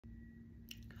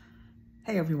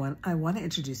Hey everyone, I want to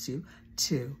introduce you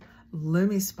to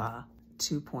LumiSpa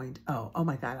 2.0. Oh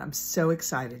my God, I'm so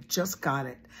excited. Just got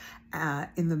it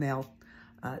in the mail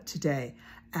today.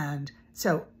 And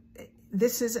so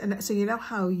this is, so you know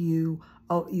how you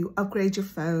upgrade your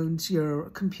phones, your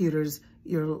computers,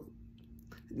 your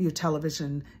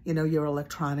television, your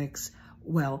electronics.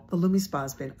 Well, the LumiSpa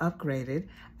has been upgraded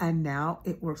and now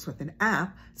it works with an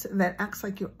app that acts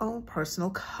like your own personal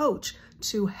coach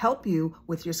to help you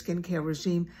with your skincare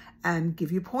regime and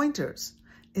give you pointers.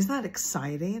 Isn't that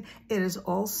exciting? It is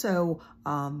also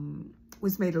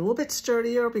was made a little bit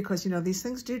sturdier because, these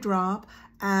things do drop,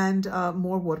 and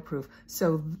more waterproof.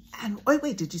 So, and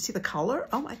wait, did you see the color?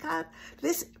 Oh my God,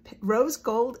 this rose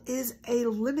gold is a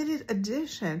limited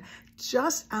edition,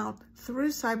 just out through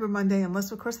Cyber Monday,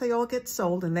 unless of course they all get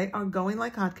sold, and they are going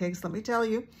like hotcakes, let me tell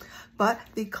you. But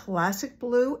the classic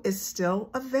blue is still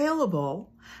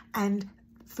available, and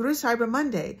through Cyber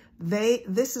Monday,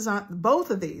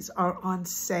 both of these are on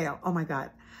sale. Oh my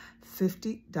God,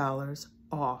 $50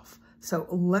 off. So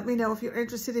let me know if you're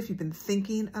interested, if you've been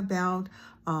thinking about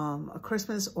a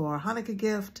Christmas or Hanukkah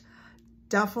gift,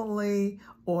 definitely,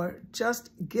 or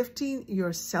just gifting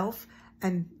yourself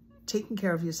and taking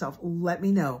care of yourself. Let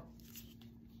me know.